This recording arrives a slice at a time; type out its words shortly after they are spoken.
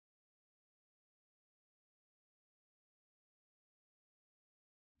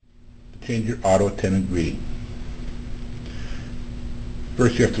change your Auto Attendant Greeting.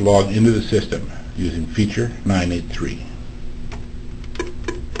 First, you have to log into the system using feature 983.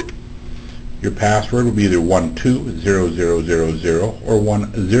 Your password will be either 120000 or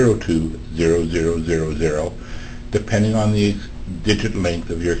 1020000, depending on the digit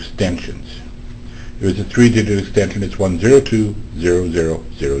length of your extensions. If it's a 3-digit extension, it's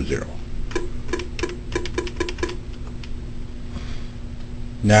 1020000.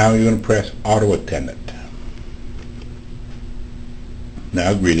 Now you're going to press Auto Attendant.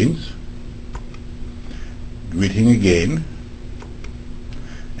 Now greetings, greeting again,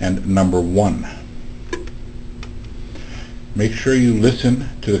 and number 1. Make sure you listen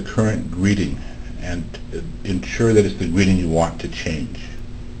to the current greeting and ensure that it's the greeting you want to change.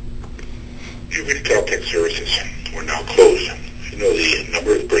 Your retail tech services are now closed. If you know the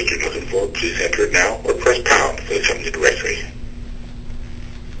number of the person you're looking for, please enter it now or press pound for the company directory.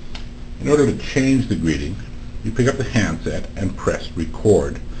 In order to change the greeting, you pick up the handset and press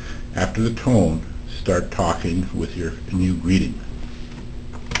record. After the tone, start talking with your new greeting.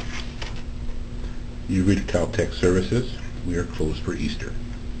 Your retail tech services, we are closed for Easter.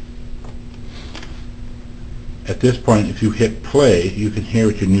 At this point, if you hit play, you can hear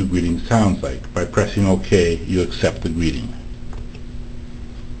what your new greeting sounds like. By pressing OK, you accept the greeting.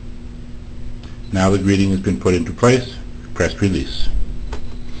 Now the greeting has been put into place. Press release.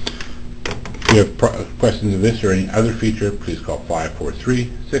 If you have questions of this or any other feature, please call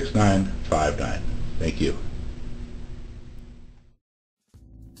 543-6959. Thank you.